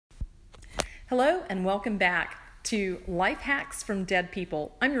Hello and welcome back to Life Hacks from Dead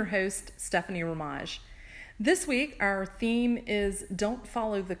People. I'm your host, Stephanie Ramage. This week, our theme is Don't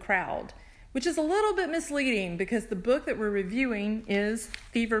Follow the Crowd, which is a little bit misleading because the book that we're reviewing is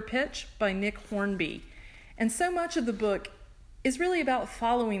Fever Pitch by Nick Hornby. And so much of the book is really about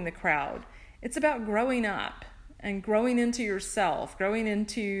following the crowd. It's about growing up and growing into yourself, growing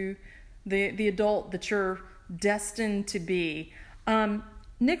into the adult that you're destined to be.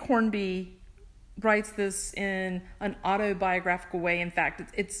 Nick Hornby writes this in an autobiographical way. In fact,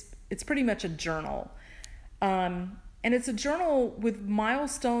 it's pretty much a journal. And it's a journal with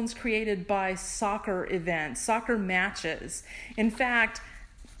milestones created by soccer events, soccer matches. In fact,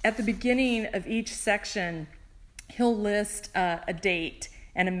 at the beginning of each section, he'll list a date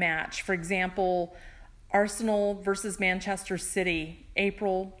and a match. For example, Arsenal versus Manchester City,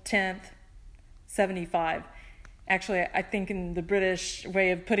 April 10th, 75. Actually, I think in the British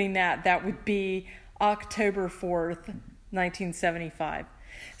way of putting that would be October 4th, 1975.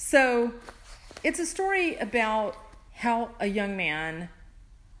 So it's a story about how a young man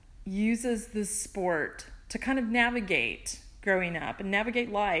uses this sport to kind of navigate growing up and navigate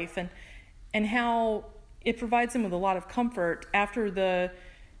life, and how it provides him with a lot of comfort after the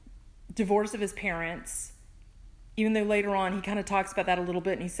divorce of his parents. Even though later on he kind of talks about that a little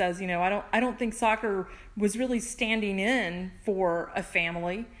bit, and he says, I don't think soccer was really standing in for a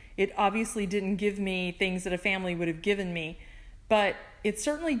family. It obviously didn't give me things that a family would have given me, but it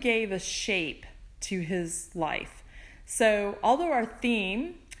certainly gave a shape to his life. So although our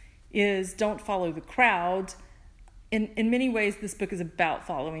theme is don't follow the crowd, in many ways this book is about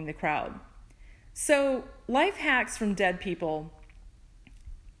following the crowd. So Life Hacks from Dead People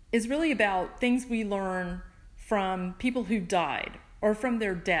is really about things we learn from people who died or from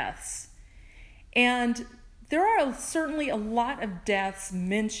their deaths. And there are certainly a lot of deaths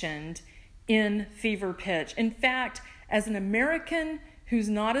mentioned in Fever Pitch. In fact, as an American who's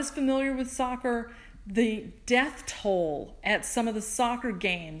not as familiar with soccer, the death toll at some of the soccer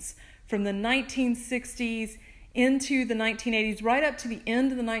games from the 1960s into the 1980s, right up to the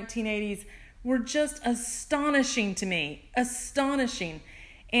end of the 1980s, were just astonishing to me. Astonishing.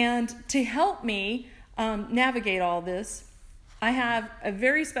 And to help me navigate all this, I have a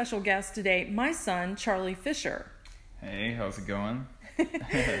very special guest today, my son, Charlie Fisher. Hey, how's it going?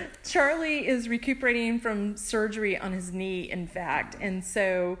 Charlie is recuperating from surgery on his knee, in fact, and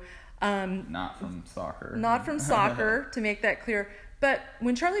so... not from soccer. Not from soccer, to make that clear. But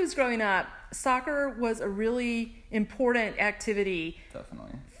when Charlie was growing up, soccer was a really important activity.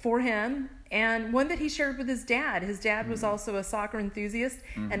 Definitely. For him, and one that he shared with his dad. His dad was also a soccer enthusiast,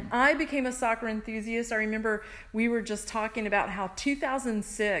 and I became a soccer enthusiast. I remember we were just talking about how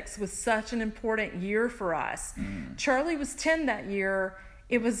 2006 was such an important year for us. Charlie was 10 that year.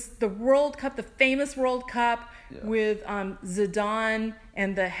 It was the World Cup, the famous World Cup, with Zidane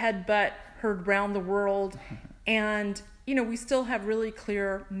and the headbutt heard round the world. And, we still have really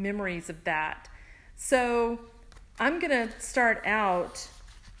clear memories of that. So I'm going to start out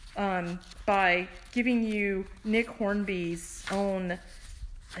by giving you Nick Hornby's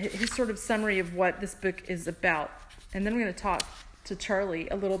his sort of summary of what this book is about. And then I'm going to talk to Charlie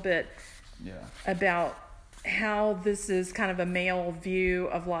a little bit about how this is kind of a male view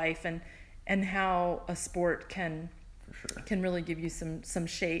of life, and how a sport can really give you some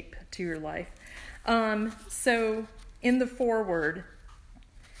shape to your life. So in the foreword,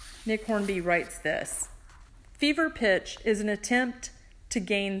 Nick Hornby writes this: Fever Pitch is an attempt to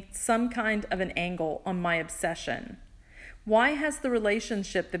gain some kind of an angle on my obsession. Why has the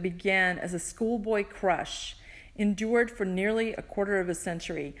relationship that began as a schoolboy crush endured for nearly a quarter of a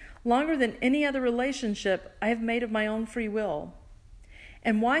century, longer than any other relationship I have made of my own free will?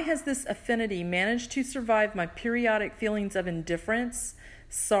 And why has this affinity managed to survive my periodic feelings of indifference,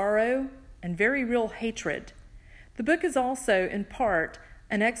 sorrow, and very real hatred? The book is also, in part,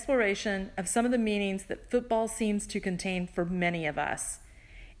 an exploration of some of the meanings that football seems to contain for many of us.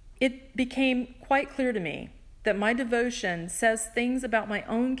 It became quite clear to me that my devotion says things about my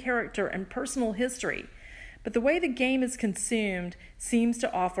own character and personal history, but the way the game is consumed seems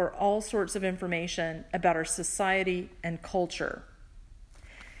to offer all sorts of information about our society and culture.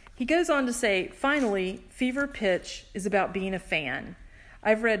 He goes on to say, finally, Fever Pitch is about being a fan.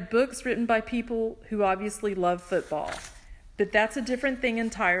 I've read books written by people who obviously love football, but that's a different thing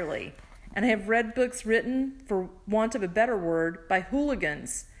entirely. And I have read books written, for want of a better word, by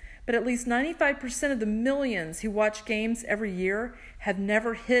hooligans, but at least 95% of the millions who watch games every year have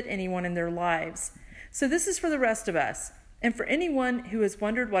never hit anyone in their lives. So this is for the rest of us, and for anyone who has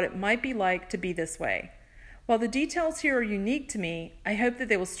wondered what it might be like to be this way. While the details here are unique to me, I hope that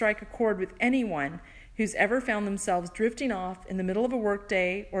they will strike a chord with anyone who's ever found themselves drifting off in the middle of a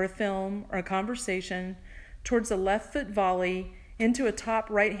workday or a film or a conversation towards a left foot volley into a top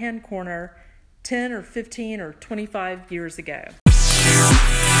right-hand corner 10 or 15 or 25 years ago.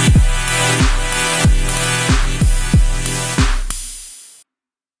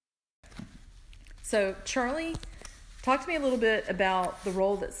 So, Charlie, talk to me a little bit about the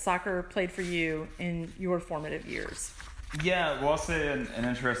role that soccer played for you in your formative years. Yeah, well, I'll say an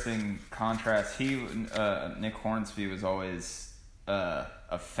interesting contrast. Nick Hornby was always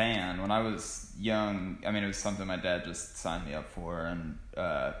a fan. When I was young, I mean, it was something my dad just signed me up for, and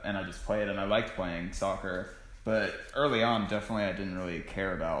I just played, and I liked playing soccer. But early on, definitely I didn't really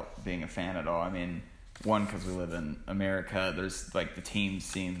care about being a fan at all. I mean, one, because we live in America, there's, like, the teams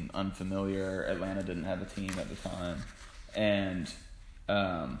seem unfamiliar. Atlanta didn't have a team at the time. And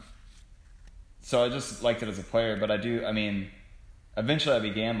so I just liked it as a player, but eventually I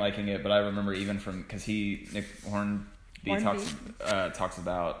began liking it, but I remember even because Nick Hornby talks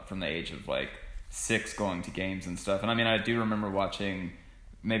about from the age of like 6 going to games and stuff. And I mean, I do remember watching,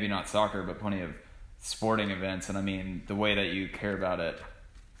 maybe not soccer, but plenty of sporting events. And I mean, the way that you care about it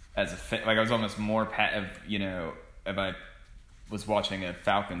as a fan, like I was almost more, if I was watching a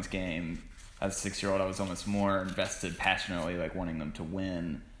Falcons game as a 6-year-old, I was almost more invested passionately, like wanting them to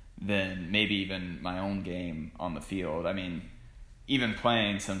win, than maybe even my own game on the field. I mean, even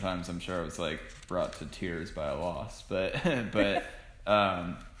playing, sometimes I'm sure I was like brought to tears by a loss, but I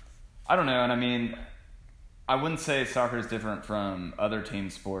don't know. And I mean, I wouldn't say soccer is different from other team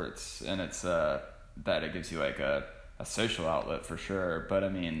sports, and it's that it gives you like a social outlet for sure. But I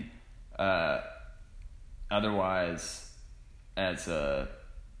mean, otherwise, as a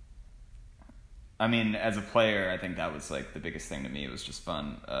player, I think that was like the biggest thing to me. It was just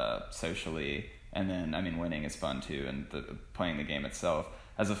fun socially, and then I mean, winning is fun too, and playing the game itself.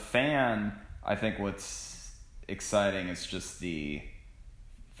 As a fan, I think what's exciting is just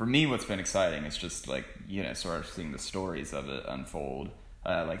for me, what's been exciting is just like, sort of seeing the stories of it unfold,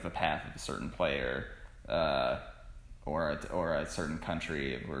 like the path of a certain player, or a certain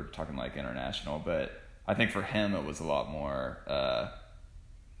country, if we're talking like international. But I think for him, it was a lot more.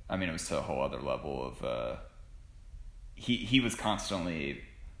 It was to a whole other level of. He was constantly,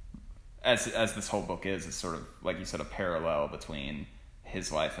 as this whole book is sort of like you said, a parallel between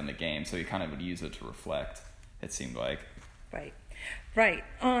his life and the game. So he kind of would use it to reflect. It seemed like. Right.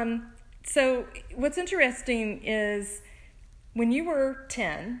 So what's interesting is when you were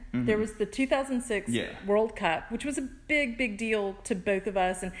 10, there was the 2006 World Cup, which was a big deal to both of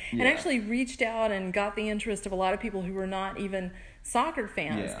us, and actually reached out and got the interest of a lot of people who were not even soccer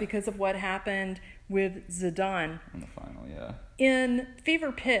fans because of what happened with Zidane. In the final, In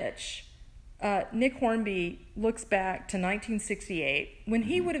Fever Pitch, Nick Hornby looks back to 1968 when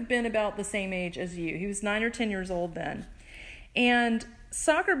he would have been about the same age as you. He was 9 or 10 years old then. And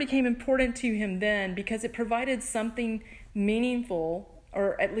soccer became important to him then because it provided something meaningful,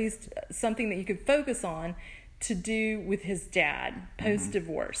 or at least something that you could focus on, to do with his dad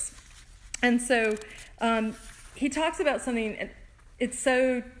post-divorce. And so he talks about something, it's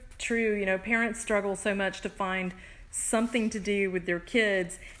so true, parents struggle so much to find something to do with their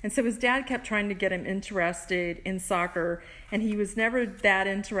kids, and so his dad kept trying to get him interested in soccer, and he was never that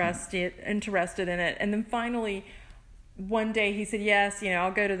interested in it. And then finally one day he said, yes,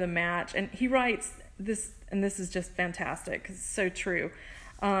 I'll go to the match. And he writes this, and this is just fantastic because it's so true.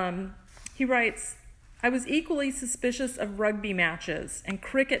 He writes, I was equally suspicious of rugby matches and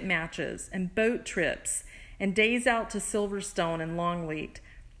cricket matches and boat trips and days out to Silverstone and Longleat.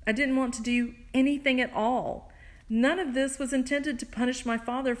 I didn't want to do anything at all. None of this was intended to punish my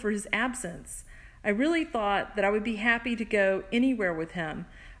father for his absence. I really thought that I would be happy to go anywhere with him,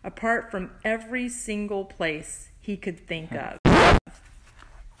 apart from every single place he could think of.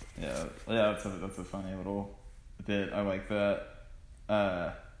 Yeah, that's a funny little bit. I like that.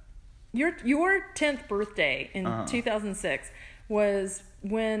 Your 10th birthday in 2006 was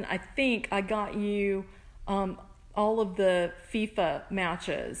when I think I got you all of the FIFA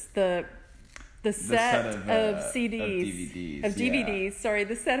matches, the set of CDs, of DVDs. Sorry,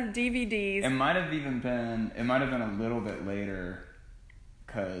 the set of DVDs. It might have been a little bit later,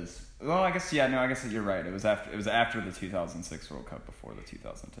 because I guess you're right. It was after the 2006 World Cup, before the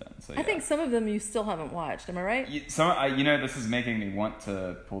 2010. So yeah. I think some of them you still haven't watched. Am I right? This is making me want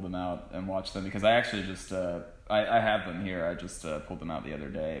to pull them out and watch them, because I actually just I have them here. I just pulled them out the other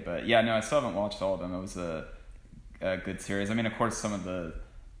day. But yeah, no, I still haven't watched all of them. It was a good series. I mean, of course, some of the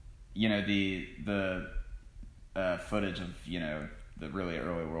the footage of the really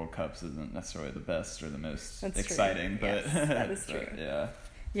early World Cups isn't necessarily the best or the most That's exciting, true. but Yes, that is true. But, yeah.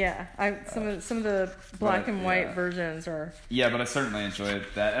 Yeah, some of the black and white versions are. Yeah, but I certainly enjoyed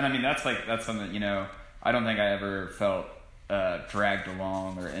that, and I mean that's something, you know, I don't think I ever felt dragged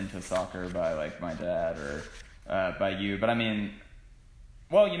along or into soccer by like my dad or by you, but I mean,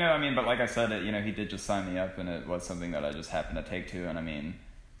 well, you know, I mean, but like I said, you know, he did just sign me up, and it was something that I just happened to take to, and I mean,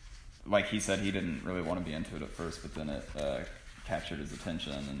 like he said, he didn't really want to be into it at first, but then it captured his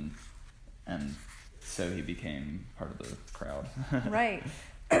attention, and so he became part of the crowd. Right.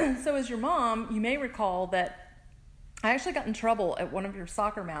 So as your mom, you may recall that I actually got in trouble at one of your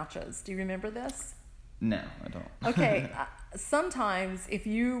soccer matches. Do you remember this? No, I don't. Okay. Sometimes if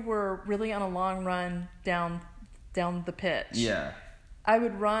you were really on a long run down the pitch, yeah, I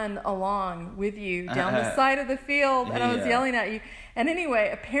would run along with you down the side of the field, and I was yelling at you. And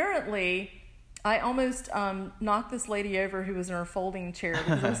anyway, apparently, I almost knocked this lady over who was in her folding chair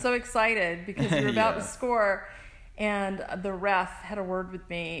because I was so excited because we were about to score, and the ref had a word with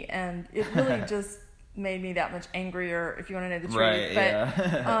me, and it really just made me that much angrier, if you want to know the truth. Right,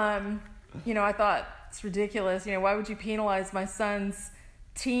 but, you know, I thought, it's ridiculous. You know, why would you penalize my son's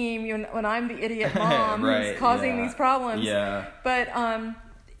team when I'm the idiot mom who's causing these problems? Yeah. But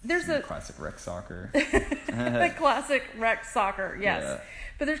there's a classic rec soccer. the classic rec soccer, yes. Yeah.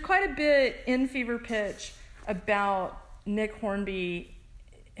 But there's quite a bit in Fever Pitch about Nick Hornby,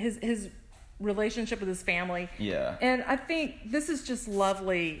 his relationship with his family. Yeah. And I think this is just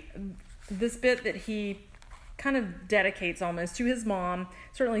lovely. This bit that he kind of dedicates almost to his mom,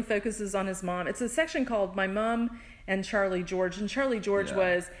 certainly focuses on his mom. It's a section called My Mom and Charlie George. And Charlie George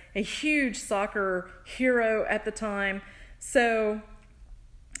was a huge soccer hero at the time. So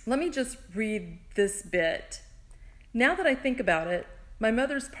let me just read this bit. Now that I think about it, my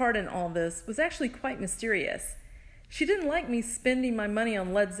mother's part in all this was actually quite mysterious. She didn't like me spending my money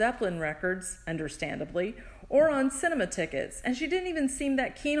on Led Zeppelin records, understandably, or on cinema tickets, and she didn't even seem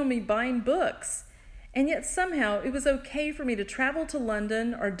that keen on me buying books. And yet somehow it was okay for me to travel to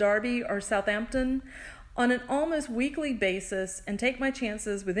London or Derby or Southampton on an almost weekly basis and take my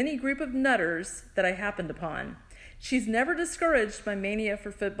chances with any group of nutters that I happened upon. She's never discouraged my mania for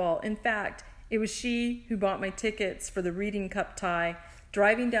football. In fact, it was she who bought my tickets for the Reading Cup tie,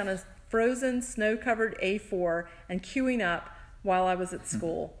 driving down a frozen, snow-covered A4 and queuing up while I was at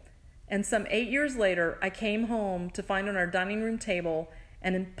school. And some 8 years later, I came home to find on our dining room table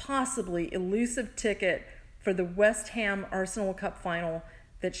an impossibly elusive ticket for the West Ham Arsenal Cup final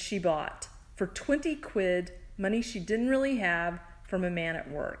that she bought for 20 quid, money she didn't really have, from a man at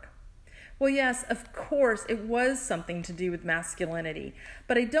work. Well, yes, of course, it was something to do with masculinity,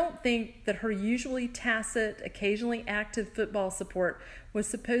 but I don't think that her usually tacit, occasionally active football support was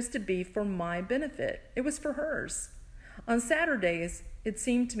supposed to be for my benefit. It was for hers. On Saturdays, it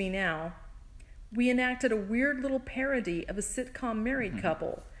seemed to me now, we enacted a weird little parody of a sitcom married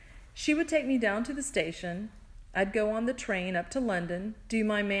couple. She would take me down to the station, I'd go on the train up to London, do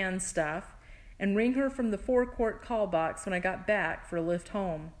my man stuff, and ring her from the forecourt call box when I got back for a lift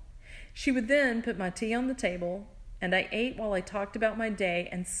home. She would then put my tea on the table, and I ate while I talked about my day,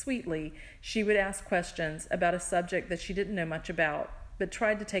 and sweetly she would ask questions about a subject that she didn't know much about, but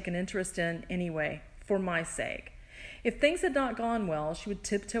tried to take an interest in anyway, for my sake. If things had not gone well, she would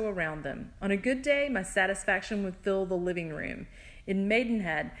tiptoe around them. On a good day, my satisfaction would fill the living room. In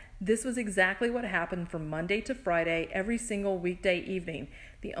Maidenhead, this was exactly what happened from Monday to Friday, every single weekday evening.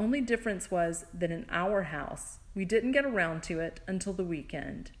 The only difference was that in our house, we didn't get around to it until the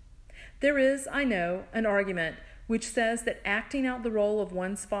weekend. There is, I know, an argument which says that acting out the role of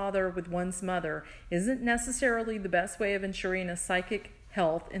one's father with one's mother isn't necessarily the best way of ensuring a psychic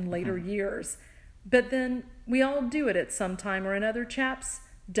health in later years. But then we all do it at some time or another, chaps,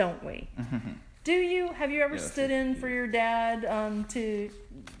 don't we? Do you? Have you ever stood in for your dad to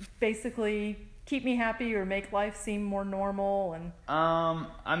basically keep me happy or make life seem more normal? And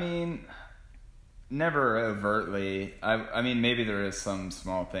I mean, never overtly. I mean, maybe there is some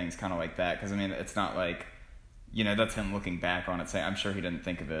small things kind of like that, because I mean, it's not like, you know, that's him looking back on it saying, I'm sure he didn't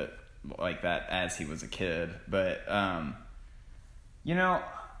think of it like that as he was a kid, but you know,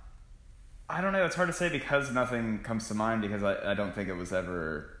 I don't know. It's hard to say because nothing comes to mind, because I don't think it was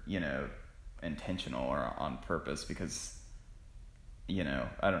ever, you know, intentional or on purpose, because, you know,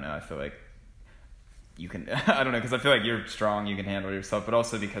 I don't know. I feel like you can, I don't know, because I feel like you're strong, you can handle yourself, but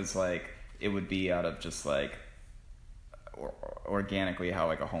also because, like, it would be out of just, like, organically how,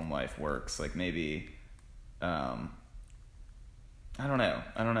 like, a home life works. Like, maybe, I don't know.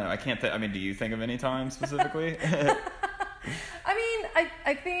 I can't I mean, do you think of any time specifically? I mean,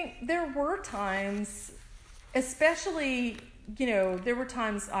 I think there were times, especially there were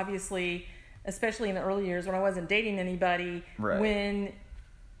times, obviously, especially in the early years when I wasn't dating anybody, when,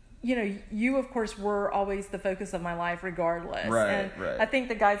 you, of course, were always the focus of my life regardless. And I think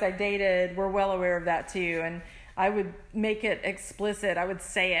the guys I dated were well aware of that too. And I would make it explicit. I would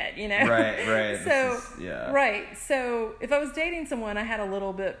say it, Right. So, So if I was dating someone, I had a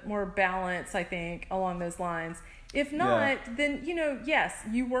little bit more balance, I think, along those lines. If not, then, yes,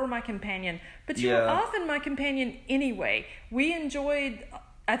 you were my companion. But you were often my companion anyway. We enjoyed,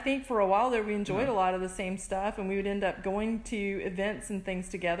 I think for a while there, we enjoyed a lot of the same stuff. And we would end up going to events and things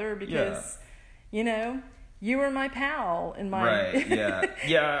together because, you were my pal. Right,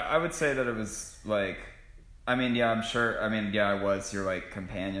 yeah, I would say that it was like... I'm sure. I was your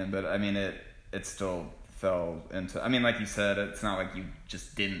companion, but it still fell into. Like you said, it's not like you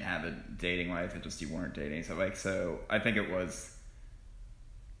just didn't have a dating life. It just you weren't dating. So I think it was.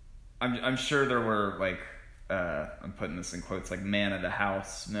 I'm sure there were I'm putting this in quotes man of the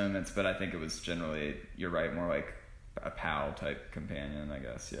house moments, but I think it was generally, you're right, more like a pal type companion, I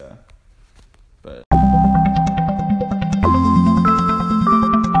guess. Yeah, but.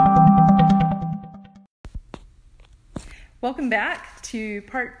 Welcome back to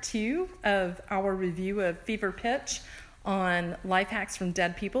part 2 of our review of Fever Pitch on life hacks from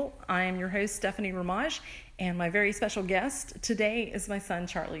dead people. I am your host, Stephanie Ramage, and my very special guest today is my son,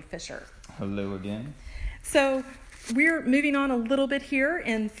 Charlie Fisher. Hello again. So we're moving on a little bit here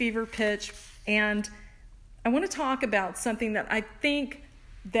in Fever Pitch, and I want to talk about something that I think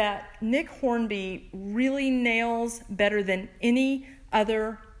that Nick Hornby really nails better than any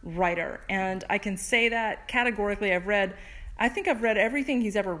other writer. And I can say that categorically. I think I've read everything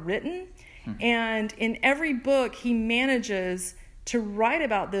he's ever written. And in every book, he manages to write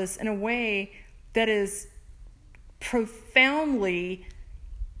about this in a way that is profoundly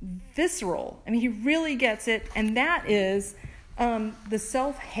visceral. He really gets it. And that is the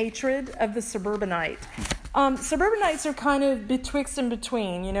self-hatred of the suburbanite. Suburbanites are kind of betwixt and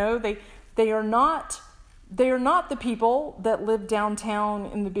between, they are not the people that live downtown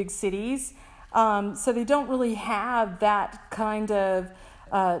in the big cities. So they don't really have that kind of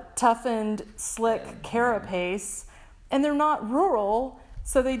toughened, slick carapace. And they're not rural,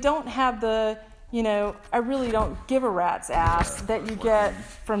 so they don't have the, I really don't give a rat's ass that you get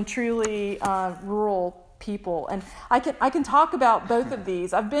from truly rural people. And I can talk about both of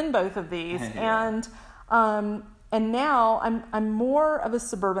these. I've been both of these. And now I'm more of a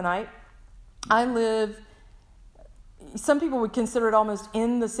suburbanite. I live... Some people would consider it almost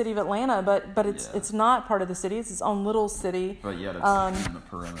in the city of Atlanta, but it's not part of the city. It's its own little city. But yet it's within the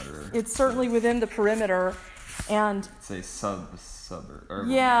perimeter. It's certainly within the perimeter, and it's a suburb.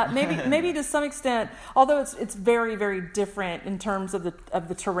 Yeah, maybe to some extent. Although it's very, very different in terms of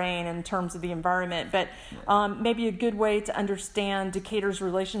the terrain, in terms of the environment. But maybe a good way to understand Decatur's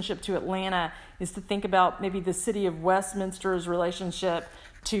relationship to Atlanta is to think about maybe the city of Westminster's relationship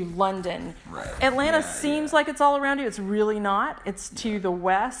to London. Right. Atlanta seems like it's all around you. It's really not. It's to the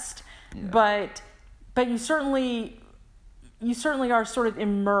west, but you certainly are sort of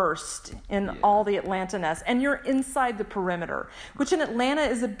immersed in all the Atlanta-ness, and you're inside the perimeter, which in Atlanta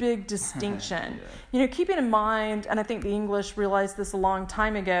is a big distinction. Keeping in mind, and I think the English realized this a long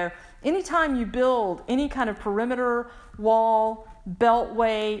time ago, anytime you build any kind of perimeter, wall,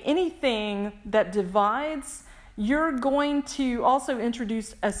 beltway, anything that divides, you're going to also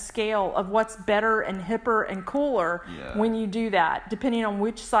introduce a scale of what's better and hipper and cooler when you do that, depending on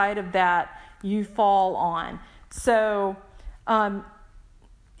which side of that you fall on. So,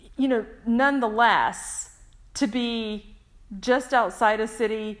 nonetheless, to be just outside a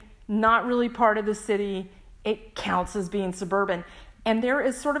city, not really part of the city, it counts as being suburban. And there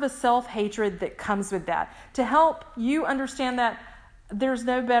is sort of a self-hatred that comes with that. To help you understand that, there's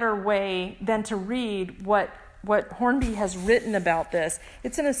no better way than to read what Hornby has written about this.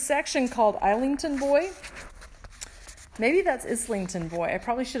 It's in a section called Islington Boy. Maybe that's Islington Boy. I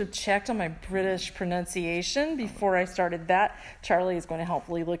probably should have checked on my British pronunciation before I started that. Charlie is going to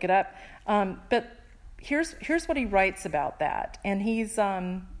helpfully look it up. But here's what he writes about that. And he's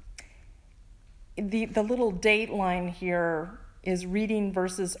the little date line here is Reading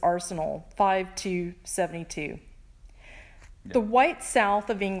versus Arsenal, 5/2/72. The white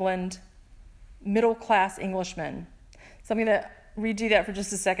south of England, middle-class Englishmen. So I'm going to redo that for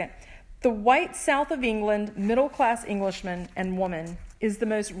just a second. The white south of England, middle-class Englishman and woman is the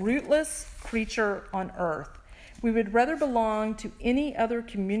most rootless creature on earth. We would rather belong to any other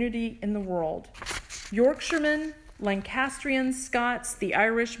community in the world. Yorkshiremen, Lancastrians, Scots, the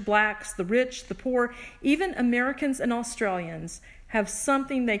Irish, blacks, the rich, the poor, even Americans and Australians have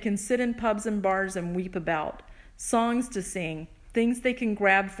something they can sit in pubs and bars and weep about. songs to sing, things they can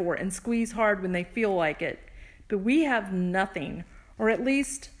grab for and squeeze hard when they feel like it. But we have nothing, or at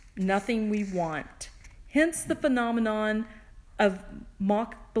least nothing we want. Hence the phenomenon of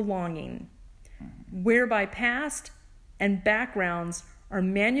mock belonging, whereby past and backgrounds are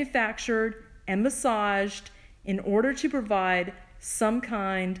manufactured and massaged in order to provide some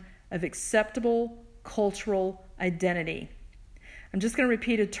kind of acceptable cultural identity. I'm just going to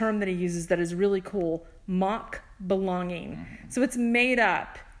repeat a term that he uses that is really cool: mock belonging. So it's made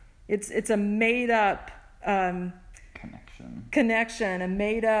up. It's a made up connection, a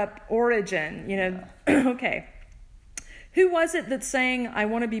made up origin. Okay. Who was it that sang "I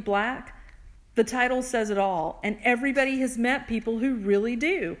Want to Be Black"? The title says it all, and everybody has met people who really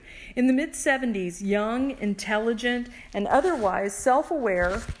do. In the mid-70s, young, intelligent, and otherwise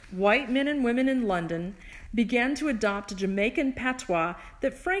self-aware white men and women in London began to adopt a Jamaican patois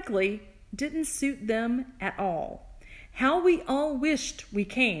that frankly didn't suit them at all. How we all wished we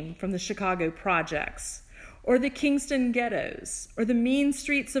came from the Chicago projects, or the Kingston ghettos, or the mean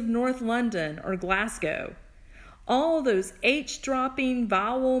streets of North London or Glasgow. All those H-dropping,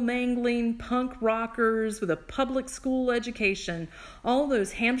 vowel-mangling punk rockers with a public school education, all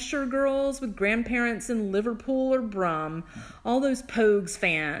those Hampshire girls with grandparents in Liverpool or Brum, all those Pogues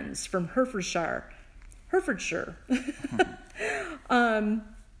fans from Herefordshire,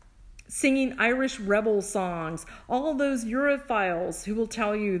 singing Irish rebel songs, all those Europhiles who will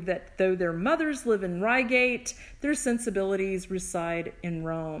tell you that though their mothers live in Reigate, their sensibilities reside in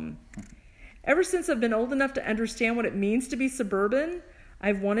Rome. Ever since I've been old enough to understand what it means to be suburban,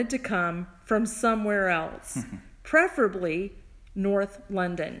 I've wanted to come from somewhere else, preferably North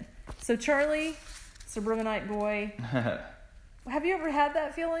London. So Charlie, suburbanite boy, have you ever had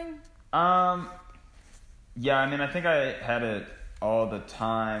that feeling? Yeah, I mean, I think I had it all the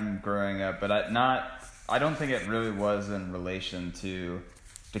time growing up, but I don't think it really was in relation to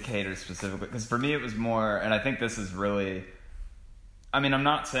Decatur specifically, because for me it was more, and I think this is really, I mean, I'm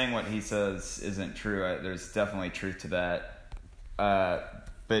not saying what he says isn't true. There's definitely truth to that.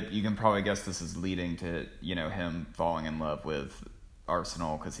 But you can probably guess this is leading to, him falling in love with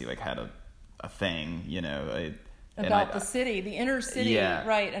Arsenal because he had a thing, about the city, the inner city, yeah.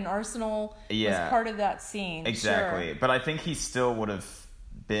 Right? And Arsenal was part of that scene. Exactly. Sure. But I think he still would have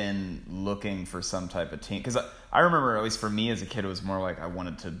been looking for some type of team. Because I remember, at least for me as a kid, it was more like I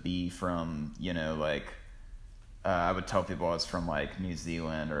wanted to be from, I would tell people I was from New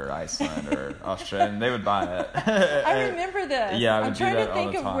Zealand or Iceland or Australia, and they would buy it. I remember this. Yeah, I would I'm trying do that to think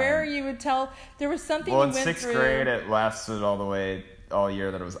all the of time. where you would tell. There was something. Well, you in went sixth through. grade, it lasted all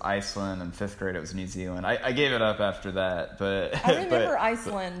year that it was Iceland, and fifth grade it was New Zealand. I gave it up after that, but I remember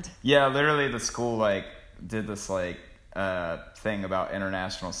Iceland. Yeah, literally the school did this thing about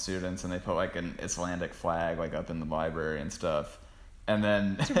international students, and they put an Icelandic flag up in the library and stuff. And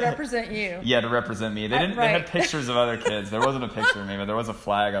then to represent you. Yeah, to represent me. They didn't. Right. They had pictures of other kids. There wasn't a picture of me, but there was a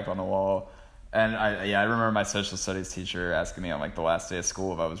flag up on the wall. And I remember my social studies teacher asking me on the last day of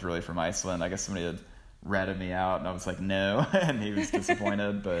school if I was really from Iceland. I guess somebody had ratted me out, and I was like, no, and he was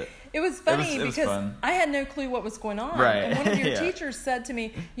disappointed. But it was funny it was because fun. I had no clue what was going on. Right. And one of your Yeah. teachers said to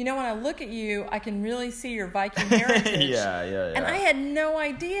me, when I look at you, I can really see your Viking heritage. Yeah. And I had no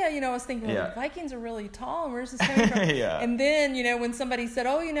idea. I was thinking, well, the Vikings are really tall, and where's this coming from? Yeah. And then, when somebody said,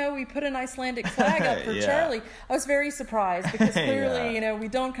 we put an Icelandic flag up for Charlie, I was very surprised because clearly, we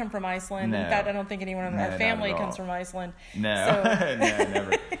don't come from Iceland. No. In fact, I don't think anyone in our family comes from Iceland. No, So. no,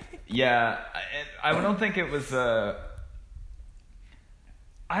 never. Yeah, I don't think it was. I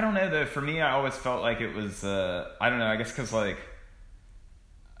don't know though. For me, I always felt like it was. I don't know. I guess because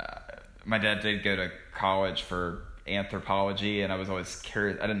my dad did go to college for anthropology, and I was always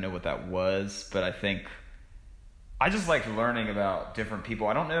curious. I didn't know what that was, but I think I just liked learning about different people.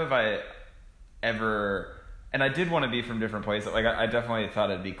 I don't know if I ever, and I did want to be from different places. I definitely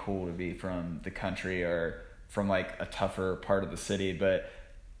thought it'd be cool to be from the country or from a tougher part of the city, but.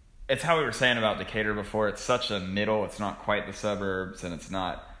 It's how we were saying about Decatur before. It's such a middle. It's not quite the suburbs, and it's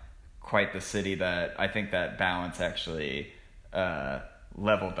not quite the city that I think that balance actually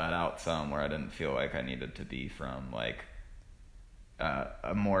leveled that out some, where I didn't feel like I needed to be from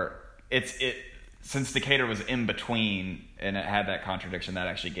a more. Since Decatur was in between and it had that contradiction, that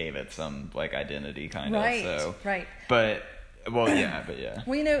actually gave it some identity kind of. So, right. But yeah.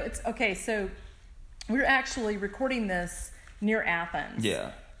 Well, it's okay. So we're actually recording this near Athens.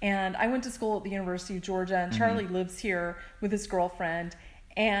 Yeah. And I went to school at the University of Georgia, and Charlie lives here with his girlfriend.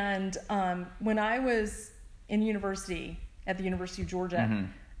 And when I was at the University of Georgia,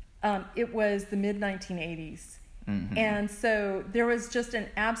 it was the mid-1980s. Mm-hmm. And so there was just an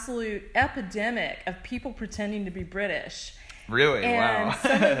absolute epidemic of people pretending to be British. Really? And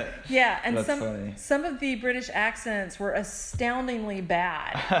Wow. and some of the British accents were astoundingly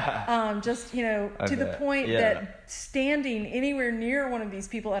bad. Just, to the point that standing anywhere near one of these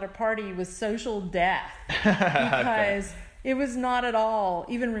people at a party was social death because it was not at all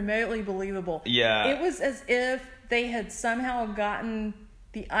even remotely believable. Yeah. It was as if they had somehow gotten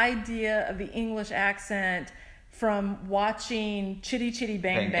the idea of the English accent from watching Chitty Chitty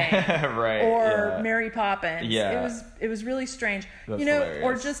Bang Bang right, or Mary Poppins. Yeah. It was really strange. That's hilarious.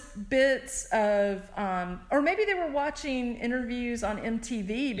 Or just bits of or maybe they were watching interviews on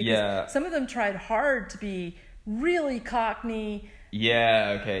MTV because some of them tried hard to be really Cockney. To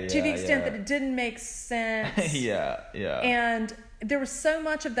the extent that it didn't make sense. And there was so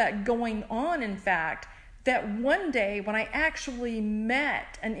much of that going on, in fact, that one day when I actually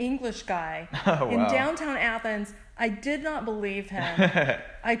met an English guy in downtown Athens, I did not believe him.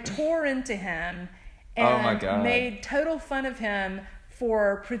 I tore into him and made total fun of him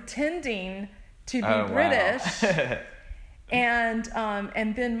for pretending to be British. And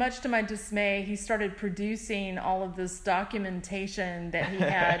then, much to my dismay, he started producing all of this documentation that he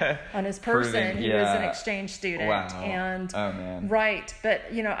had on his person. He was an exchange student. Wow. And man. Right. But,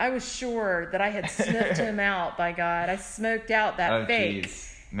 I was sure that I had sniffed him out, by God. I smoked out that fake.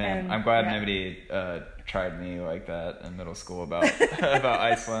 Geez. Man, and, I'm glad nobody tried me like that in middle school about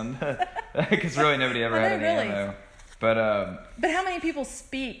Iceland. Because really nobody ever had any ammo. But how many people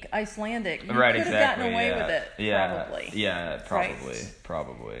speak Icelandic? You could have gotten away with it, probably. Yeah,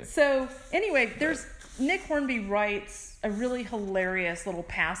 probably. So anyway, Nick Hornby writes a really hilarious little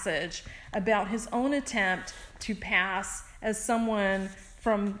passage about his own attempt to pass as someone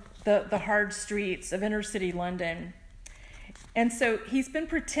from the hard streets of inner city London. And so he's been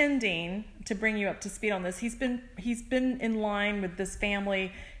pretending, to bring you up to speed on this, he's been in line with this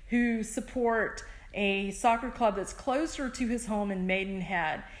family who support a soccer club that's closer to his home in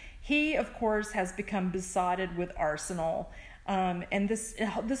Maidenhead. He, of course, has become besotted with Arsenal. And this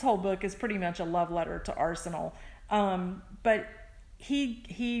whole book is pretty much a love letter to Arsenal. But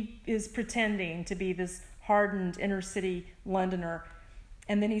he is pretending to be this hardened inner city Londoner.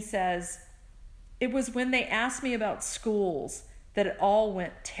 And then he says, "It was when they asked me about schools that it all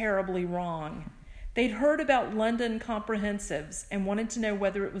went terribly wrong. They'd heard about London comprehensives and wanted to know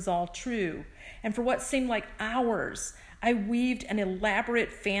whether it was all true. And for what seemed like hours, I weaved an elaborate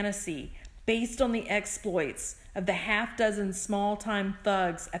fantasy based on the exploits of the half-dozen small-time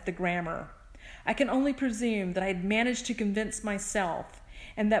thugs at the grammar. I can only presume that I had managed to convince myself,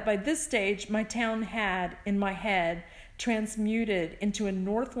 and that by this stage my town had, in my head, transmuted into a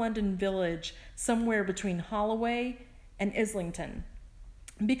North London village somewhere between Holloway and Islington.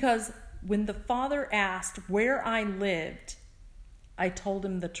 Because when the father asked where I lived, I told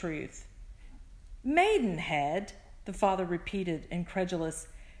him the truth." "Maidenhead," the father repeated, incredulous.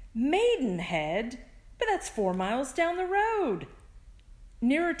 "Maidenhead? But that's 4 miles down the road."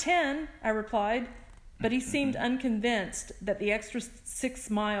 "Nearer 10, I replied, but he seemed unconvinced that the extra 6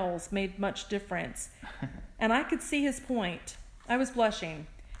 miles made much difference. And I could see his point. I was blushing.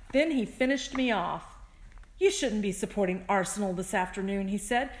 Then he finished me off. "You shouldn't be supporting Arsenal this afternoon," he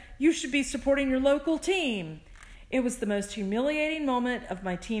said. "You should be supporting your local team." It was the most humiliating moment of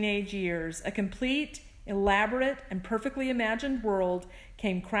my teenage years. A complete, elaborate, and perfectly imagined world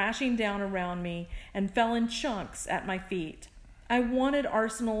came crashing down around me and fell in chunks at my feet. I wanted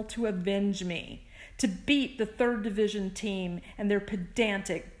Arsenal to avenge me, to beat the third division team and their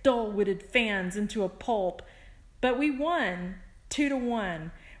pedantic, dull-witted fans into a pulp. But we won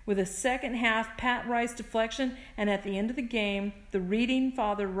 2-1 with a second-half Pat Rice deflection, and at the end of the game, the reading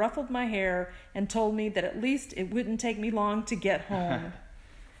father ruffled my hair and told me that at least it wouldn't take me long to get home.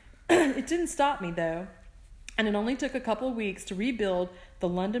 It didn't stop me, though, and it only took a couple of weeks to rebuild the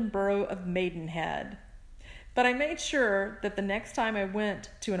London borough of Maidenhead. But I made sure that the next time I went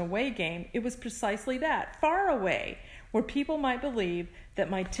to an away game, it was precisely that, far away, where people might believe that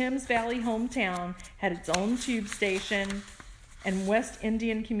my Thames Valley hometown had its own tube station and West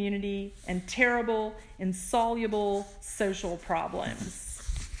Indian community and terrible, insoluble social problems.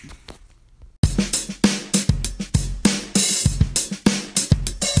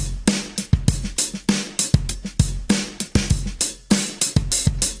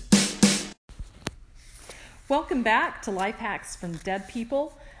 Welcome back to Life Hacks from Dead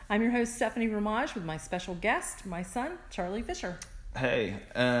People. I'm your host, Stephanie Ramage, with my special guest, my son, Charlie Fisher. Hey,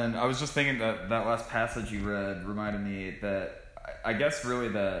 and I was just thinking that last passage you read reminded me that I guess really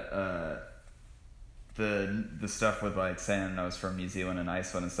that the stuff with like saying I was from New Zealand and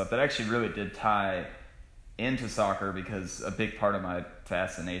Iceland and stuff, that actually really did tie into soccer because a big part of my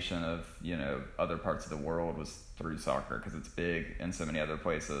fascination of, other parts of the world was through soccer because it's big in so many other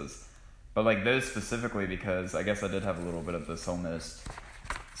places. But like those specifically because I guess I did have a little bit of this almost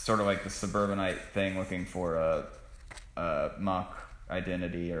sort of like the suburbanite thing looking for a mock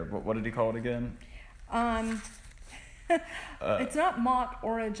identity, or what did he call it again? It's not mock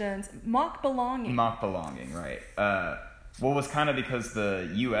origins, mock belonging. Mock belonging, right. Well, it was kind of because the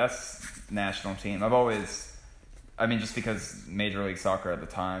U.S. national team, just because Major League Soccer at the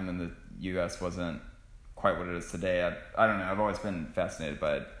time and the U.S. wasn't quite what it is today, I don't know, I've always been fascinated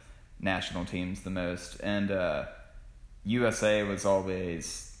by national teams the most. And USA was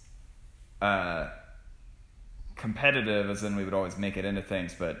always competitive, as in we would always make it into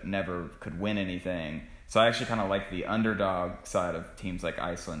things, but never could win anything. So I actually kind of like the underdog side of teams like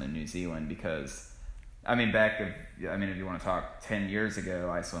Iceland and New Zealand because, if you want to talk 10 years ago,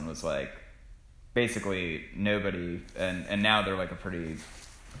 Iceland was like basically nobody, and now they're like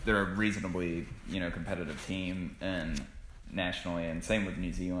they're a reasonably, competitive team and nationally, and same with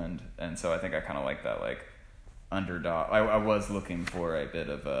New Zealand. And so I think I kind of like that like underdog. I was looking for a bit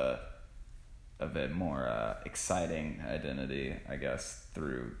of a more exciting identity, I guess,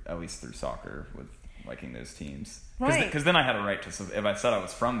 at least through soccer with liking those teams. Right. Because then I had a right to, if I said I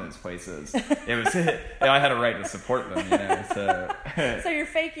was from those places, I had a right to support them, so. So you're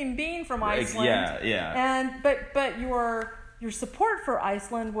faking being from Iceland. Yeah. But your support for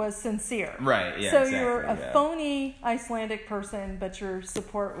Iceland was sincere. Right, yeah, so exactly, you're a phony Icelandic person, but your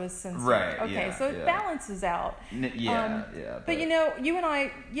support was sincere. Right, okay, so it balances out. But you and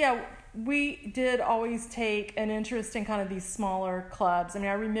I, we did always take an interest in kind of these smaller clubs.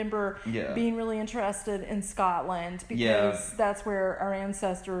 I remember being really interested in Scotland because that's where our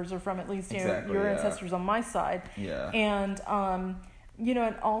ancestors are from, at least your ancestors on my side. Yeah. And,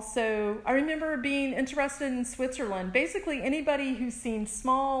 and also I remember being interested in Switzerland. Basically anybody who seemed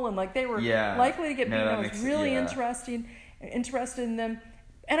small and like they were likely to get beaten, I was really interested in them.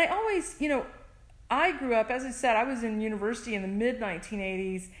 And I always, I grew up, as I said, I was in university in the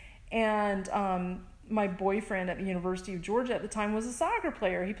mid-1980s. And my boyfriend at the University of Georgia at the time was a soccer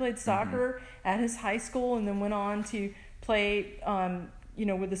player. He played soccer at his high school and then went on to play,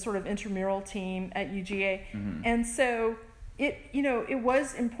 with the sort of intramural team at UGA. Mm-hmm. And so it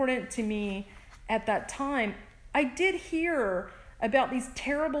was important to me at that time. I did hear about these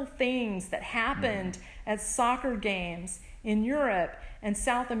terrible things that happened at soccer games in Europe and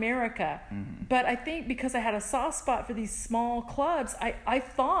South America. Mm-hmm. But I think because I had a soft spot for these small clubs, I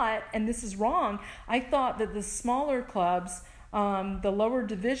thought, and this is wrong, I thought that the smaller clubs, the lower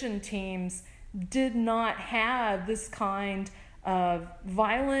division teams, did not have this kind of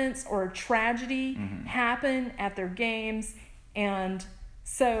violence or tragedy happen at their games. And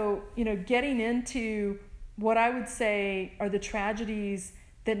so, getting into what I would say are the tragedies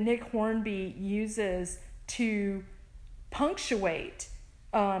that Nick Hornby uses to punctuate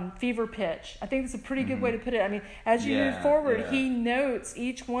fever pitch. I think that's a pretty good way to put it. As you move forward, he notes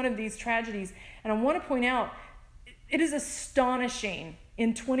each one of these tragedies. And I want to point out, it is astonishing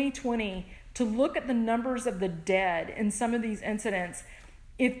in 2020 to look at the numbers of the dead in some of these incidents.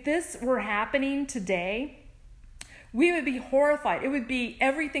 If this were happening today, we would be horrified. It would be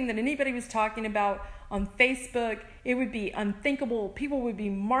everything that anybody was talking about on Facebook. It would be unthinkable. People would be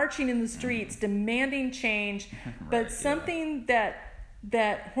marching in the streets, demanding change. Right, but something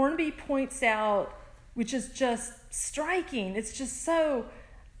that Hornby points out, which is just striking, it's just so,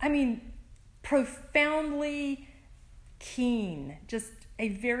 profoundly keen, just a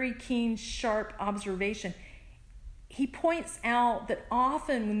very keen, sharp observation. He points out that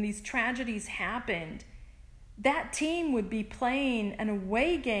often when these tragedies happened, that team would be playing an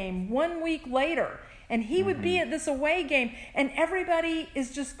away game 1 week later, and he would be at this away game, and everybody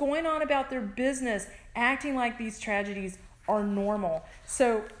is just going on about their business, acting like these tragedies are normal.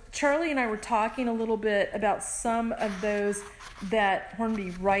 So Charlie and I were talking a little bit about some of those that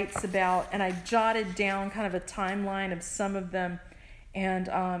Hornby writes about, and I jotted down kind of a timeline of some of them, and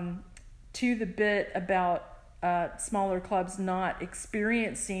to the bit about smaller clubs not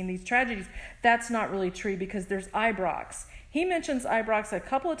experiencing these tragedies. That's not really true because there's Ibrox. He mentions Ibrox a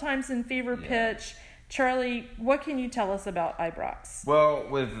couple of times in Fever Pitch. Charlie, what can you tell us about Ibrox? Well,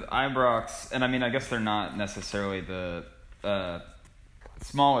 with Ibrox, and I guess they're not necessarily the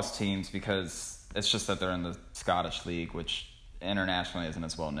smallest teams because it's just that they're in the Scottish League, which internationally isn't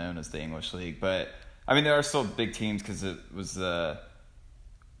as well known as the English League. But, there are still big teams because it was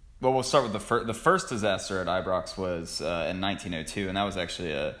well, we'll start with the first disaster at Ibrox was in 1902, and that was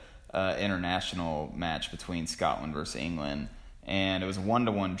actually a international match between Scotland versus England. and it was a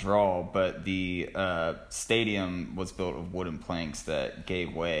 1-1 draw, but the stadium was built of wooden planks that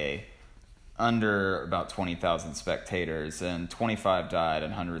gave way under about 20,000 spectators, and 25 died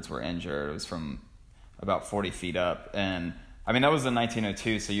and hundreds were injured. It was from about 40 feet up, and I mean that was in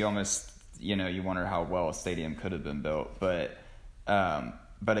 1902, so you almost you wonder how well a stadium could have been built, but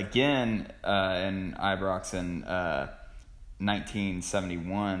again in Ibrox in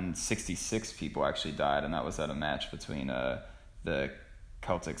 1971, 66 people actually died, and that was at a match between the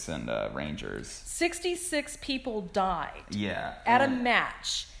Celtics and Rangers. 66 people died. Yeah. At a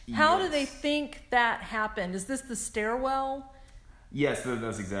match. How Yes. do they think that happened? Is this the stairwell? Yes,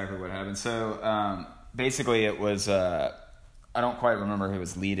 that's exactly what happened. So basically it was, I don't quite remember who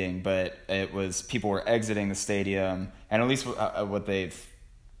was leading, but it was people were exiting the stadium, and at least what they've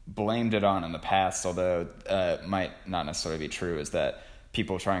blamed it on in the past, although it might not necessarily be true, is that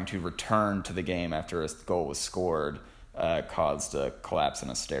people trying to return to the game after a goal was scored caused a collapse in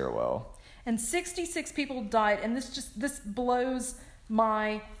a stairwell. And 66 people died, and this blows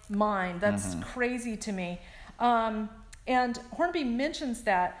my mind. That's crazy to me. And Hornby mentions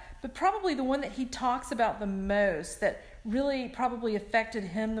that, but probably the one that he talks about the most, that really probably affected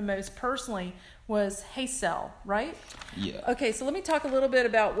him the most personally, was Haysel, right? Yeah. Okay, so let me talk a little bit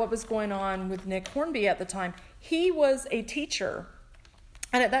about what was going on with Nick Hornby at the time. He was a teacher,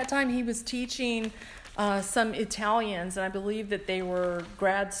 and at that time he was teaching some Italians, and I believe that they were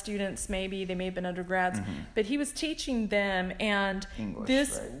grad students, maybe they may have been undergrads, but he was teaching them, and English,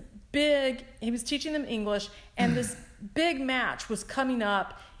 he was teaching them English, and this big match was coming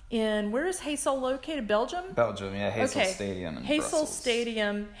up in, where is Haysel located? Belgium? Belgium, yeah, Haysel Stadium in Brussels.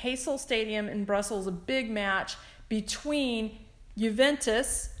 Haysel Stadium in Brussels, a big match between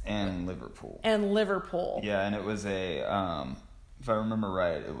Juventus and Liverpool. Yeah, and it was a, if I remember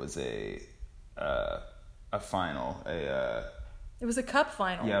right, it was a final, it was a cup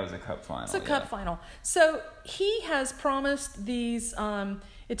final. Yeah, it was a cup final. It's a cup final. So he has promised these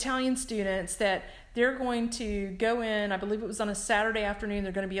Italian students that they're going to go in, I believe it was on a Saturday afternoon,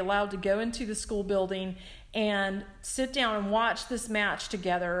 they're going to be allowed to go into the school building and sit down and watch this match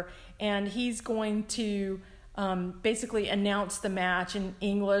together. And he's going to basically announce the match in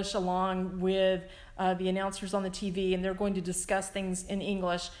English along with the announcers on the TV, and they're going to discuss things in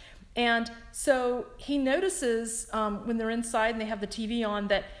English. And so he notices when they're inside and they have the TV on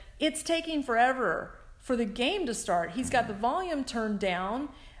that it's taking forever for the game to start. He's got the volume turned down,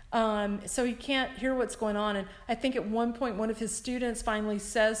 so he can't hear what's going on. And I think at one point one of his students finally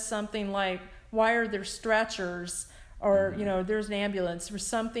says something like, "Why are there stretchers?" Or, "There's an ambulance," or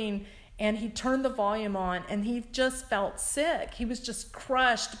something. And he turned the volume on, and he just felt sick. He was just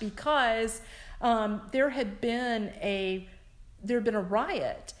crushed because there had been a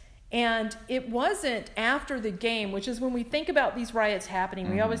riot. And it wasn't after the game, which is when we think about these riots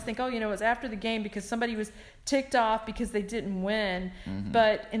happening, we always think, it was after the game because somebody was ticked off because they didn't win.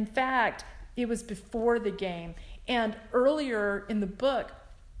 But in fact, it was before the game. And earlier in the book,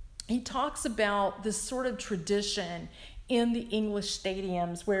 he talks about this sort of tradition in the English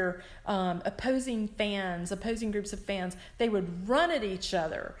stadiums where opposing groups of fans, they would run at each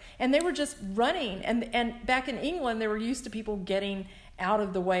other. And they were just running. And back in England, they were used to people getting out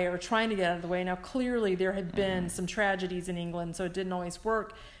of the way or trying to get out of the way. Now, clearly, there had been some tragedies in England, so it didn't always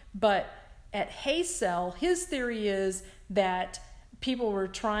work. But at Haysel, his theory is that people were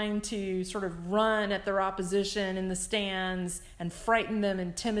trying to sort of run at their opposition in the stands and frighten them,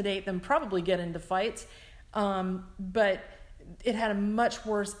 intimidate them, probably get into fights. But it had a much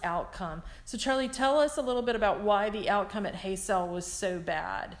worse outcome. So, Charlie, tell us a little bit about why the outcome at Haysel was so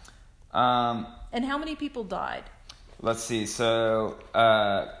bad. And how many people died? Let's see. So,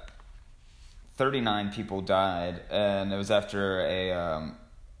 39 people died, and it was after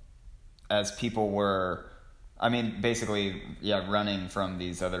as people were, basically, running from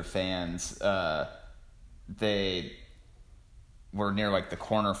these other fans. They were near the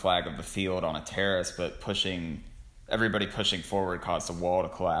corner flag of the field on a terrace, but everybody pushing forward caused a wall to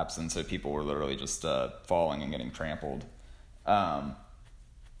collapse, and so people were literally just falling and getting trampled,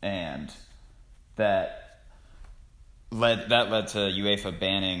 and that led to UEFA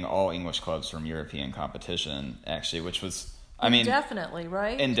banning all English clubs from European competition, actually, which was, indefinitely,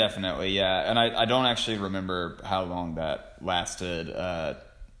 right? Indefinitely, yeah. And I don't actually remember how long that lasted.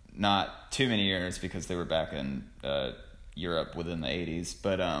 Not too many years because they were back in Europe within the 80s.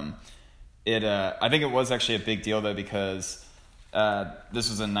 But I think it was actually a big deal, though, because this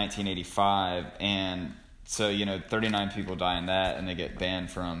was in 1985, and so, 39 people die in that, and they get banned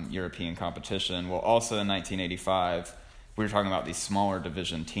from European competition. Well, also in 1985, we were talking about these smaller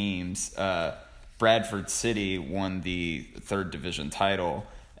division teams. Bradford City won the 3rd division title,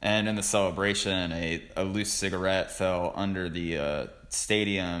 and in the celebration, a loose cigarette fell under the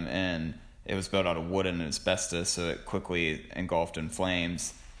stadium, and it was built out of wood and asbestos, so it quickly engulfed in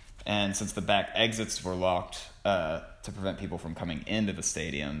flames. And since the back exits were locked to prevent people from coming into the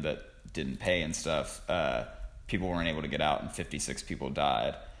stadium that didn't pay and stuff, people weren't able to get out, and 56 people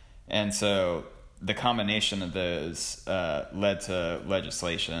died. And so the combination of those led to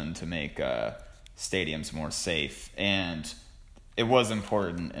legislation to make stadiums more safe, and it was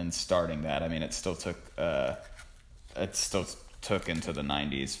important in starting that. I mean, it still took into the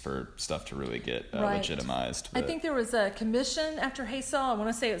 90s for stuff to really get legitimized. But I think there was a commission after Haysel. I want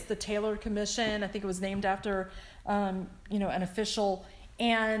to say it's the Taylor Commission. I think it was named after an official.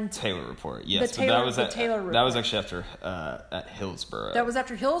 And Taylor Report, yes. Taylor Report. That was actually after at Hillsborough. That was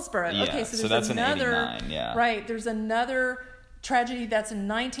after Hillsborough. Yeah, okay, so that's another, in 89, yeah. Right, there's another tragedy that's in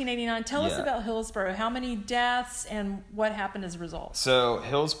 1989. Tell us about Hillsborough. How many deaths and what happened as a result? So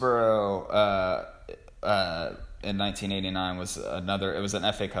Hillsborough in 1989 was it was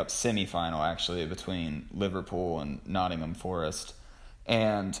an FA Cup semi-final actually between Liverpool and Nottingham Forest.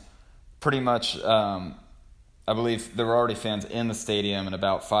 And pretty much I believe there were already fans in the stadium, and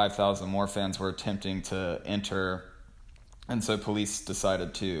about 5,000 more fans were attempting to enter. And so police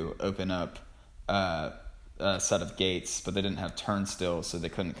decided to open up a set of gates, but they didn't have turnstiles, so they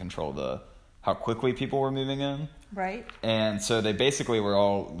couldn't control how quickly people were moving in. Right. And so they basically were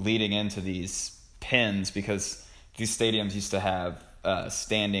all leading into these pins, because these stadiums used to have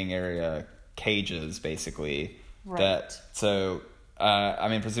standing area cages, basically. Right.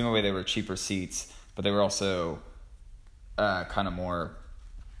 Presumably they were cheaper seats, but they were also kind of more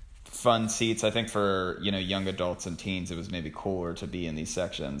fun seats. I think for young adults and teens, it was maybe cooler to be in these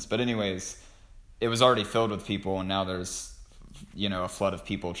sections. But anyways, it was already filled with people, and now there's a flood of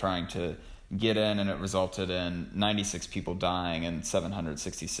people trying to get in, and it resulted in 96 people dying and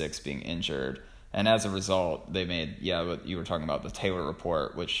 766 being injured. And as a result, they made what you were talking about, the Taylor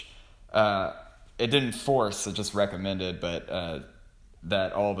Report, which it didn't force, it just recommended, but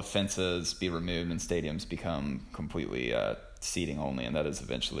that all the fences be removed and stadiums become completely seating only, and that is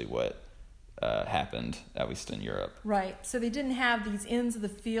eventually what happened, at least in Europe. Right. So they didn't have these ends of the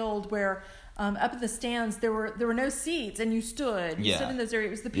field where up in the stands there were no seats, and you stood in those areas. It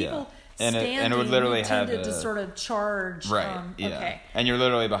was the people standing and it would literally who tended to sort of charge. Right. Okay. And you're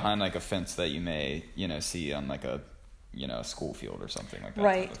literally behind like a fence that you may see on like a school field or something like that.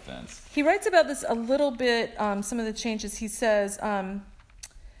 Right. Type of fence. He writes about this a little bit. Some of the changes he says.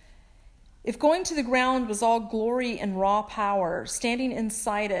 If going to the ground was all glory and raw power, standing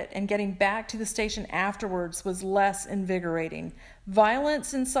inside it and getting back to the station afterwards was less invigorating.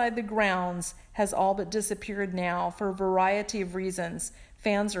 Violence inside the grounds has all but disappeared now for a variety of reasons.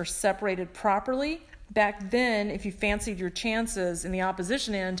 Fans are separated properly. Back then, if you fancied your chances in the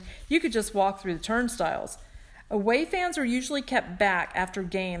opposition end, you could just walk through the turnstiles. Away fans are usually kept back after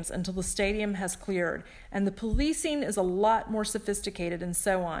games until the stadium has cleared, and the policing is a lot more sophisticated and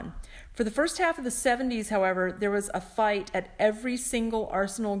so on. For the first half of the 70s, however, there was a fight at every single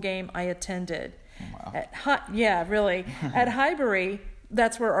Arsenal game I attended. Wow. Really. At Highbury,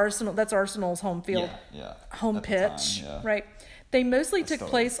 that's Arsenal's home field, home at pitch, time, right? They mostly took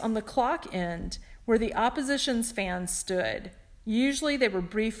place on the clock end, where the opposition's fans stood. Usually they were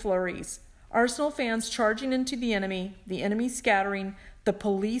brief flurries. Arsenal fans charging into the enemy scattering, the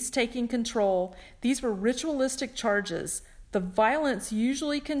police taking control. These were ritualistic charges. The violence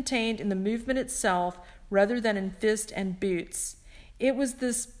usually contained in the movement itself rather than in fist and boots. It was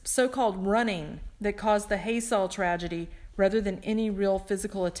this so-called running that caused the Haysel tragedy rather than any real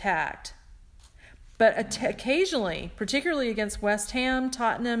physical attack. But occasionally, particularly against West Ham,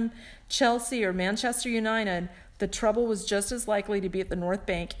 Tottenham, Chelsea, or Manchester United, the trouble was just as likely to be at the North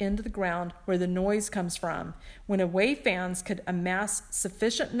Bank end of the ground where the noise comes from. When away fans could amass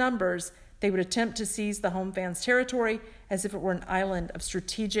sufficient numbers, they would attempt to seize the home fans' territory as if it were an island of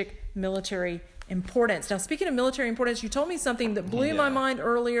strategic military importance. Now, speaking of military importance, you told me something that blew my mind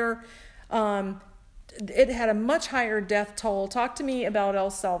earlier. It had a much higher death toll. Talk to me about El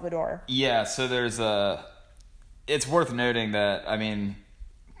Salvador. Yeah, so it's worth noting that,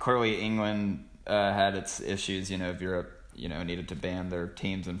 clearly England had its issues, if Europe, needed to ban their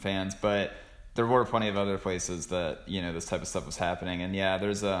teams and fans, but there were plenty of other places that, this type of stuff was happening. And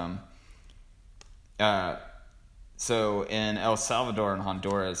there's, so in El Salvador and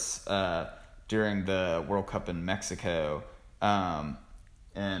Honduras, during the World Cup in Mexico,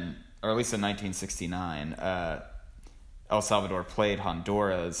 or at least in 1969, El Salvador played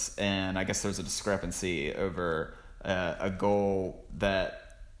Honduras, and I guess there's a discrepancy over a goal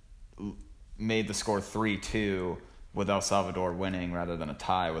that made the score 3-2 with El Salvador winning rather than a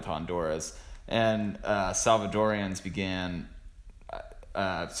tie with Honduras. And Salvadorians began,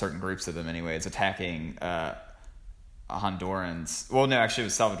 certain groups of them anyways, attacking Hondurans. Well, no, actually it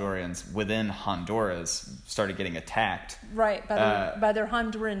was Salvadorians within Honduras started getting attacked. Right, by their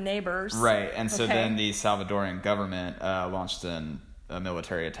Honduran neighbors. Right, and so then the Salvadorian government launched a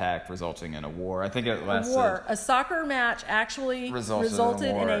military attack, resulting in a war. I think it lasted... A soccer match actually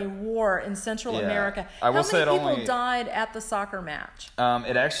resulted in a war in Central America. How many people died at the soccer match?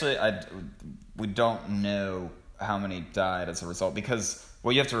 It actually... we don't know how many died as a result, because...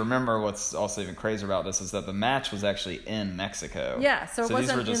 Well, you have to remember what's also even crazier about this is that the match was actually in Mexico. Yeah, so it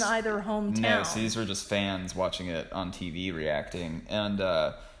wasn't in either hometown. No, so these were just fans watching it on TV reacting. And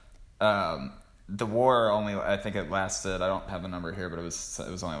the war only, I think it lasted, I don't have a number here, but it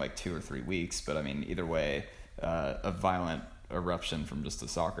was only like 2 or 3 weeks. But I mean, either way, a violent eruption from just a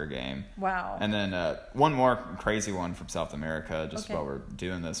soccer game. Wow. And then one more crazy one from South America, just while we're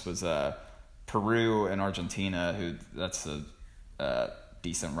doing this, was Peru and Argentina, that's a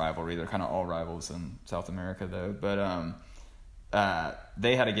decent rivalry. They're kind of all rivals in South America, though. But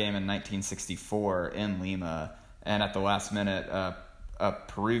they had a game in 1964 in Lima, and at the last minute, a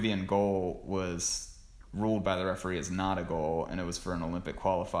Peruvian goal was ruled by the referee as not a goal, and it was for an Olympic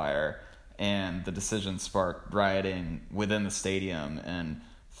qualifier. And the decision sparked rioting within the stadium, and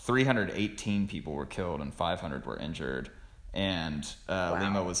 318 people were killed and 500 were injured. And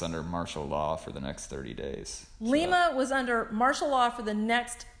Lima was under martial law for the next 30 days. Lima was under martial law for the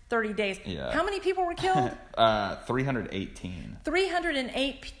next 30 days. Yeah. How many people were killed? 318.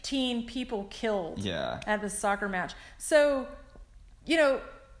 318 people killed at this soccer match. So,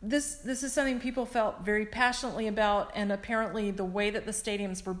 this is something people felt very passionately about, and apparently the way that the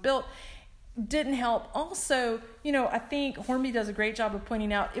stadiums were built didn't help. Also, I think Hornby does a great job of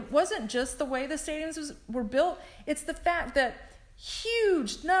pointing out it wasn't just the way the stadiums were built, it's the fact that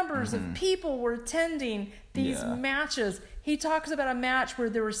huge numbers of people were attending these matches. He talks about a match where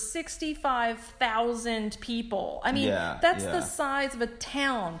there were 65,000 people. I mean, that's the size of a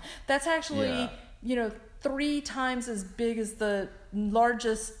town. That's actually, 3 times as big as the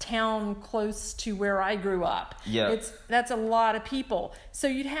largest town close to where I grew up. Yeah. That's a lot of people. So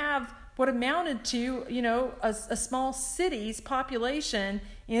you'd have what amounted to, a small city's population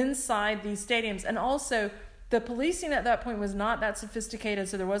inside these stadiums. And also, the policing at that point was not that sophisticated,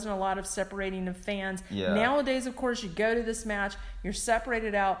 so there wasn't a lot of separating of fans. Yeah. Nowadays, of course, you go to this match, you're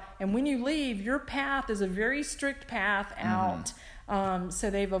separated out, and when you leave, your path is a very strict path out. So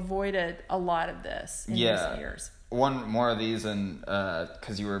they've avoided a lot of this in recent years. One more of these, and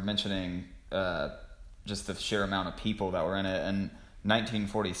because you were mentioning just the sheer amount of people that were in it, and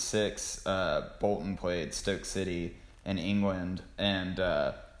 1946, Bolton played Stoke City in England, and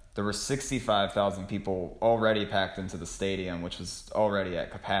there were 65,000 people already packed into the stadium, which was already at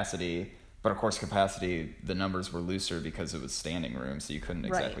capacity. But of course, capacity, the numbers were looser because it was standing room, so you couldn't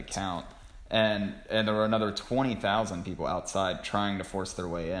exactly count. And there were another 20,000 people outside trying to force their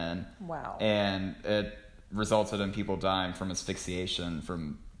way in. Wow. And it resulted in people dying from asphyxiation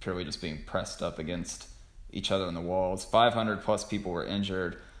from purely just being pressed up against each other on the walls. 500 plus people were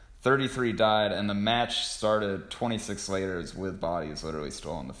injured, 33 died, and the match started 26 later with bodies literally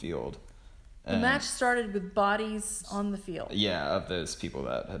still on the field. The match started with bodies on the field. Yeah, of those people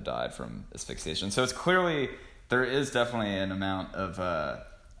that had died from asphyxiation. So it's clearly, there is definitely an amount of,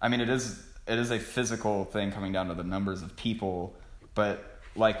 it is a physical thing coming down to the numbers of people, but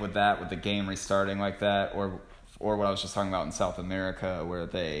like with the game restarting like that, or what I was just talking about in South America where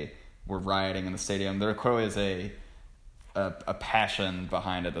they were rioting in the stadium, there clearly is a passion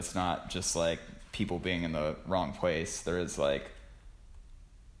behind it that's not just like people being in the wrong place. There is like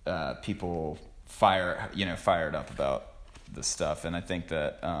people fired up about this stuff, and I think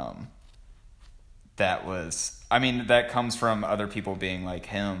that that comes from other people being like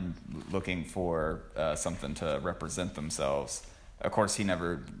him, looking for something to represent themselves. Of course, he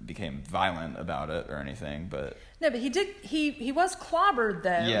never became violent about it or anything, but no, but he did. He was clobbered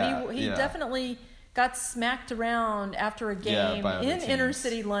though. Yeah, he definitely got smacked around after a game in inner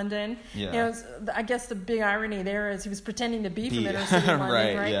city London. Yeah. I guess the big irony there is he was pretending to be from inner city London,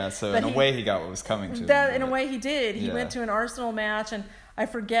 right? Yeah. So but in a way, he got what was coming to him. In a way, he did. He went to an Arsenal match, and I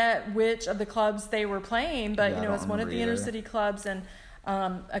forget which of the clubs they were playing, but it was one of the inner city clubs, and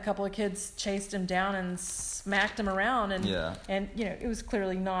a couple of kids chased him down and smacked him around, and it was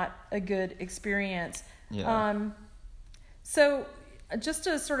clearly not a good experience. So just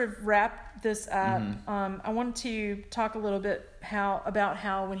to sort of wrap this up, I wanted to talk a little bit about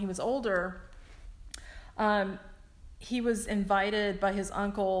how when he was older, he was invited by his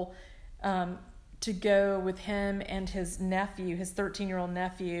uncle to go with him and his nephew, his 13-year-old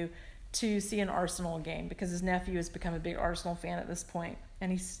nephew, to see an Arsenal game because his nephew has become a big Arsenal fan at this point.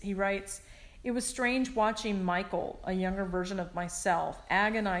 And he writes, "It was strange watching Michael, a younger version of myself,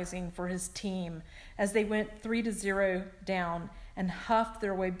 agonizing for his team as they went 3-0 down and huffed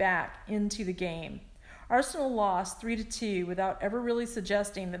their way back into the game. Arsenal lost 3-2 without ever really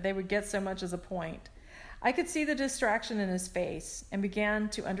suggesting that they would get so much as a point. I could see the distraction in his face and began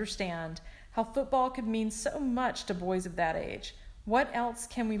to understand how football could mean so much to boys of that age. What else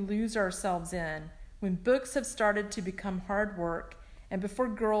can we lose ourselves in when books have started to become hard work and before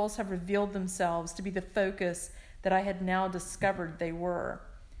girls have revealed themselves to be the focus that I had now discovered they were?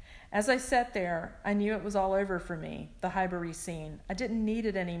 As I sat there, I knew it was all over for me, the Highbury scene. I didn't need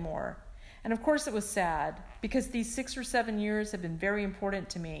it anymore. And of course it was sad, because these 6 or 7 years had been very important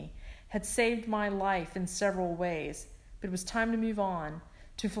to me, had saved my life in several ways. But it was time to move on,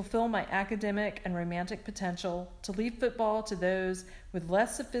 to fulfill my academic and romantic potential, to leave football to those with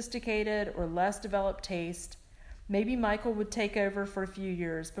less sophisticated or less developed taste. Maybe Michael would take over for a few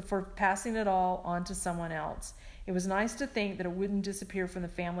years before passing it all on to someone else. It was nice to think that it wouldn't disappear from the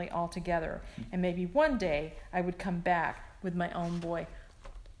family altogether, and maybe one day I would come back with my own boy."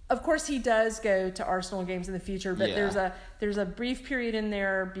 Of course, he does go to Arsenal games in the future, but there's a brief period in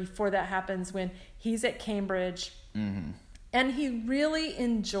there before that happens when he's at Cambridge, and he really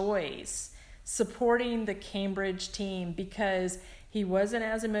enjoys supporting the Cambridge team because he wasn't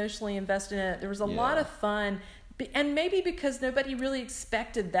as emotionally invested in it. There was a lot of fun, and maybe because nobody really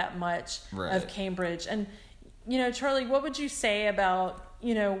expected that much of Cambridge. And, Charlie, what would you say about,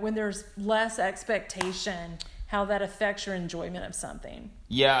 when there's less expectation, how that affects your enjoyment of something?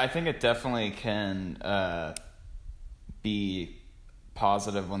 Yeah, I think it definitely can be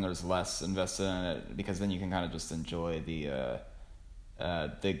positive when there's less invested in it, because then you can kind of just enjoy the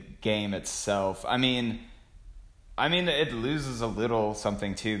game itself. I mean, it loses a little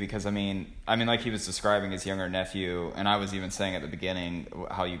something too, because I mean, like he was describing his younger nephew, and I was even saying at the beginning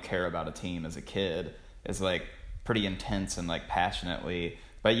how you care about a team as a kid is like pretty intense and like passionately.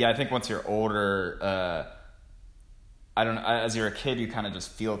 But yeah, I think once you're older, I don't know, as you're a kid, you kind of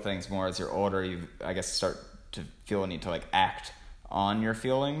just feel things more. As you're older, you, I guess, start to feel a need to like act on your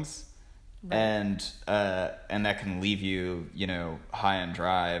feelings. Right. And that can leave you, high and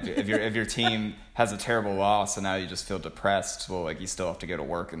dry. If your team has a terrible loss and now you just feel depressed, well, like you still have to go to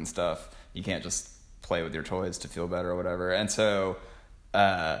work and stuff. You can't just play with your toys to feel better or whatever. And so,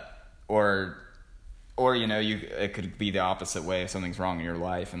 or it could be the opposite way if something's wrong in your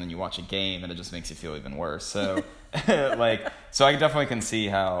life and then you watch a game and it just makes you feel even worse. So, so I definitely can see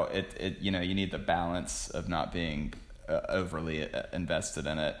how it you need the balance of not being overly invested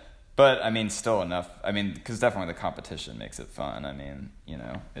in it. But, still enough. Because definitely the competition makes it fun.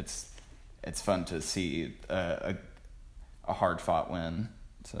 It's fun to see a hard-fought win.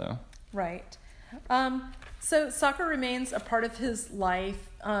 So Right. So soccer remains a part of his life.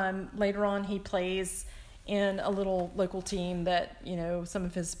 Later on, he plays in a little local team that, some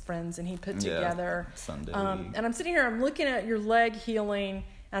of his friends and he put together. Sunday league. And I'm sitting here, I'm looking at your leg healing,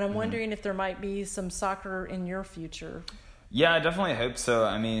 and I'm wondering if there might be some soccer in your future. Yeah, I definitely hope so.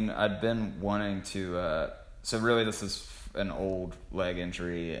 I'd been wanting to... so really this is an old leg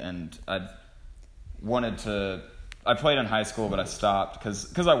injury, and I wanted to... I played in high school, but I stopped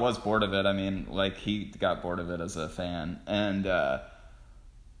because I was bored of it. He got bored of it as a fan. And...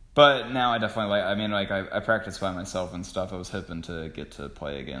 but now I definitely I practice by myself and stuff. I was hoping to get to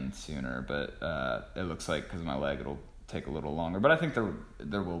play again sooner, but it looks like because of my leg it'll take a little longer. But I think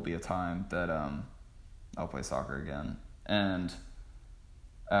there will be a time that I'll play soccer again. And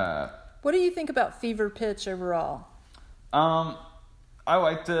what do you think about Fever Pitch overall? I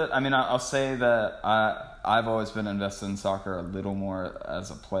liked it. I'll say that I've always been invested in soccer a little more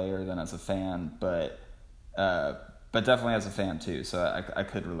as a player than as a fan, but definitely as a fan too. So I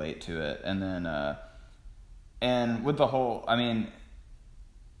could relate to it. And then and with the whole,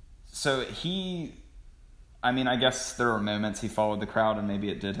 so he, I guess there were moments he followed the crowd and maybe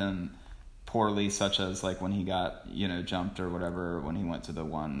it did him poorly, such as like when he got jumped or whatever when he went to the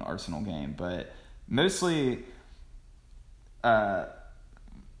one Arsenal game, but mostly I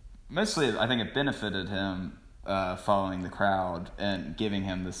think it benefited him following the crowd and giving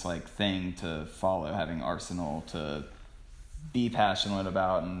him this like thing to follow, having Arsenal to be passionate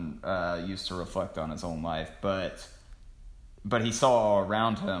about and used to reflect on his own life, but he saw all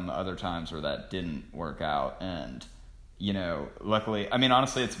around him other times where that didn't work out. And luckily,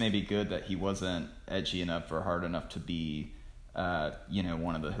 honestly, it's maybe good that he wasn't edgy enough or hard enough to be,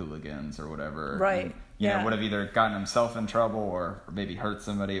 one of the hooligans or whatever. Right. would have either gotten himself in trouble or maybe hurt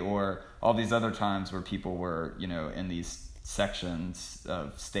somebody, or all these other times where people were, in these sections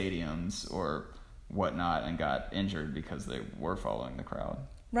of stadiums or whatnot and got injured because they were following the crowd.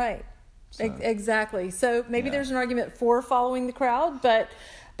 Right. So, exactly. So maybe there's an argument for following the crowd, but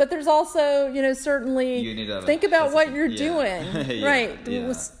there's also, certainly you need to think about what you're doing. Right.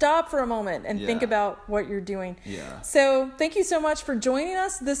 Yeah. Stop for a moment and think about what you're doing. Yeah. So thank you so much for joining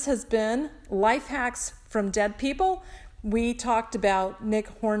us. This has been Life Hacks from Dead People. We talked about Nick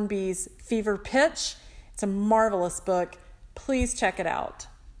Hornby's Fever Pitch. It's a marvelous book. Please check it out.